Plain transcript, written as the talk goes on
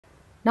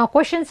Now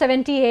question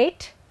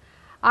 78,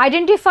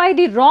 identify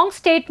the wrong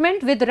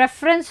statement with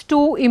reference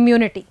to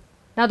immunity.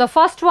 Now the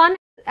first one,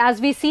 as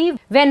we see,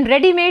 when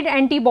ready-made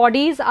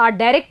antibodies are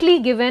directly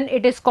given,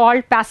 it is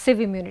called passive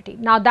immunity.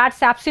 Now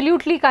that's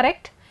absolutely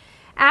correct.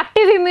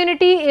 Active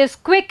immunity is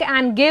quick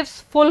and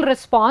gives full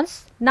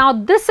response. Now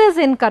this is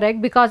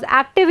incorrect because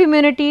active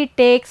immunity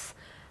takes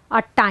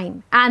a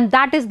time, and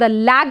that is the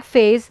lag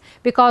phase,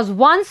 because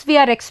once we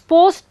are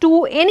exposed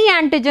to any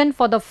antigen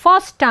for the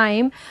first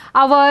time,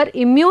 our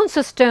immune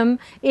system,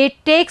 it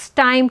takes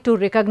time to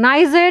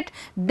recognize it,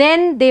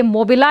 then they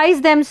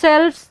mobilize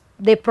themselves,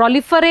 they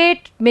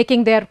proliferate,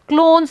 making their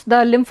clones,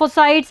 the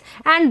lymphocytes,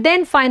 and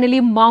then finally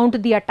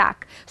mount the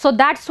attack. So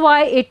that's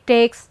why it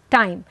takes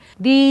time.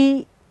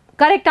 The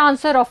correct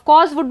answer of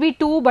course would be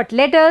 2, but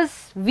let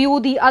us view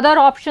the other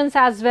options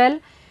as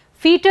well.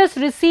 Fetus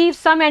receives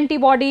some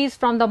antibodies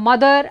from the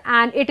mother,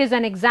 and it is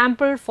an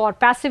example for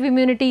passive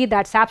immunity.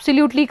 That's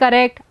absolutely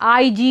correct.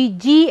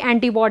 IgG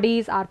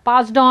antibodies are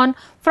passed on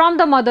from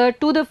the mother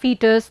to the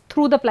fetus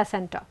through the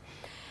placenta.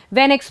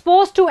 When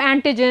exposed to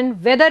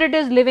antigen, whether it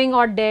is living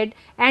or dead,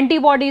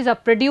 antibodies are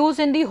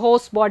produced in the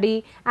host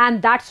body,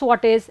 and that's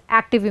what is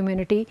active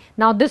immunity.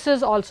 Now this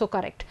is also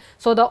correct.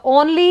 So the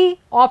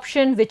only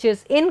option which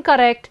is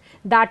incorrect,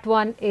 that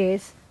one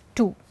is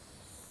 2.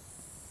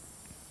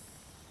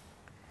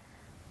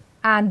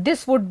 And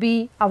this would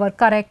be our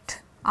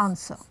correct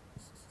answer.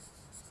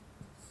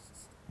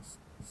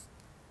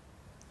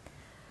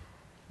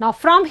 Now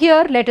from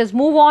here, let us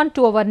move on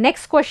to our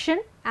next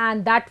question,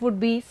 and that would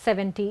be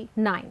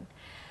 79.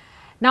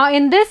 Now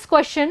in this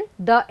question,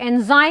 the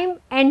enzyme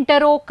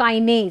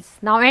enterokinase.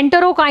 Now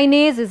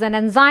enterokinase is an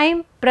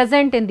enzyme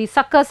present in the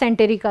succus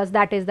entericus,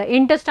 that is the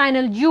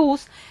intestinal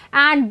juice,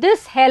 and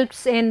this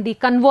helps in the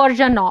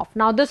conversion of.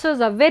 Now this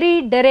is a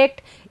very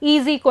direct,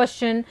 easy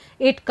question.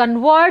 It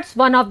converts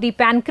one of the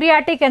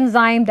pancreatic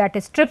enzyme, that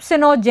is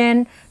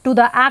trypsinogen, to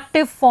the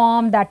active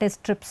form, that is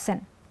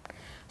trypsin.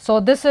 So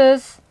this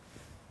is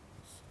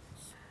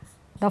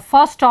the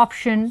first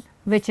option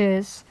which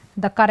is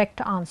the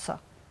correct answer.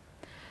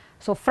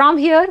 So from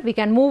here we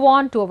can move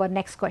on to our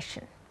next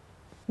question.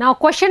 Now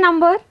question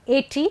number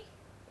 80.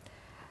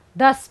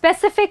 The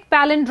specific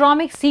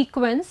palindromic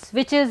sequence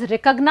which is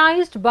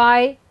recognized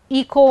by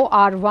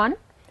EcoR1,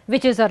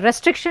 which is a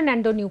restriction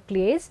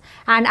endonuclease,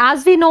 and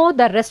as we know,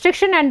 the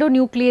restriction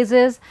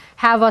endonucleases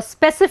have a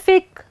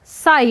specific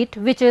site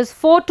which is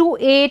 4 to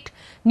 8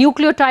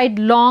 nucleotide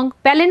long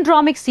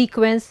palindromic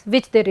sequence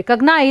which they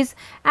recognize,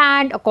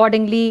 and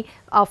accordingly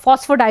a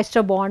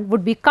phosphodiester bond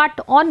would be cut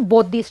on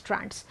both these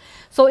strands.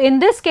 So in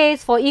this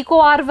case for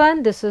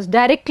EcoR1, this is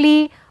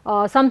directly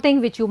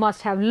something which you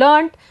must have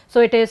learnt.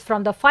 So it is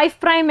from the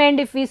 5' end,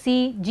 if we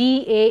see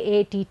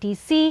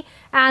GAATTC,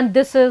 and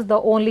this is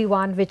the only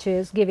one which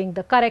is giving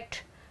the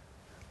correct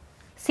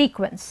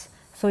sequence.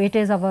 So it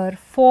is our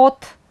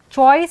 4th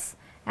choice,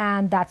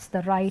 and that's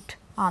the right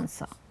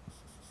answer.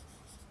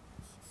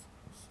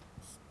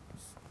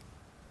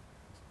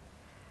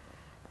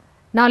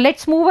 Now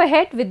let's move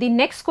ahead with the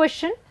next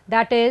question,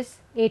 that is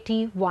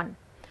 81.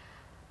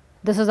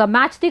 This is a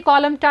match the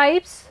column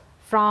types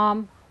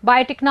from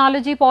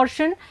biotechnology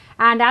portion,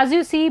 and as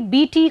you see,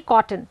 BT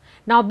cotton.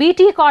 Now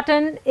BT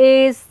cotton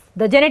is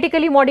the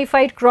genetically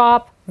modified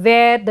crop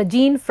where the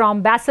gene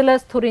from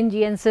Bacillus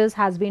thuringiensis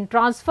has been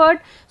transferred.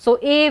 So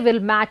A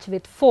will match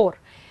with 4.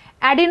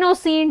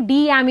 Adenosine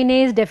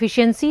deaminase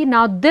deficiency.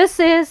 Now this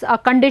is a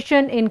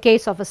condition in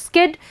case of a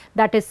SCID,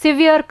 that is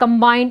severe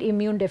combined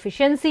immune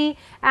deficiency,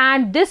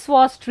 and this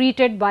was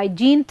treated by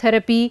gene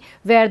therapy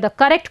where the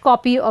correct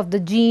copy of the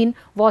gene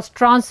was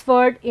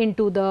transferred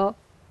into the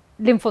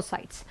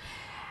lymphocytes.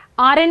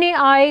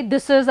 RNAi,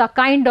 this is a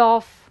kind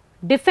of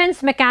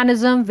defense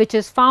mechanism which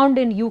is found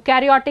in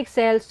eukaryotic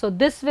cells, so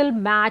this will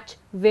match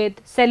with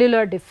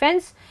cellular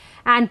defense,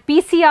 and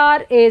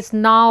PCR is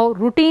now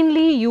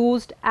routinely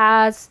used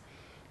as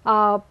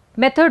a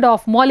method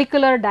of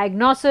molecular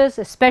diagnosis,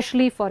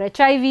 especially for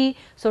HIV,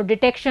 so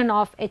detection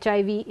of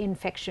HIV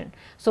infection.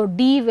 So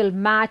D will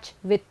match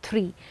with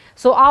 3.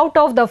 So out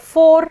of the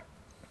 4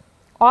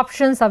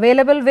 options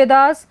available with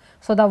us,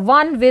 so the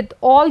one with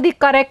all the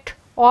correct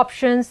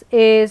options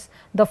is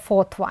the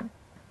 4th one,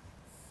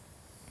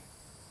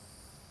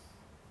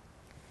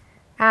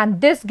 and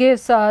this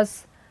gives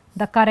us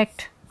the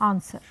correct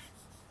answer,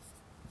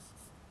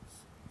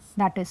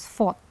 that is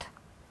 4th.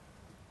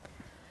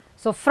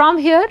 So from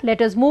here let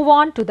us move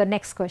on to the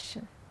next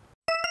question.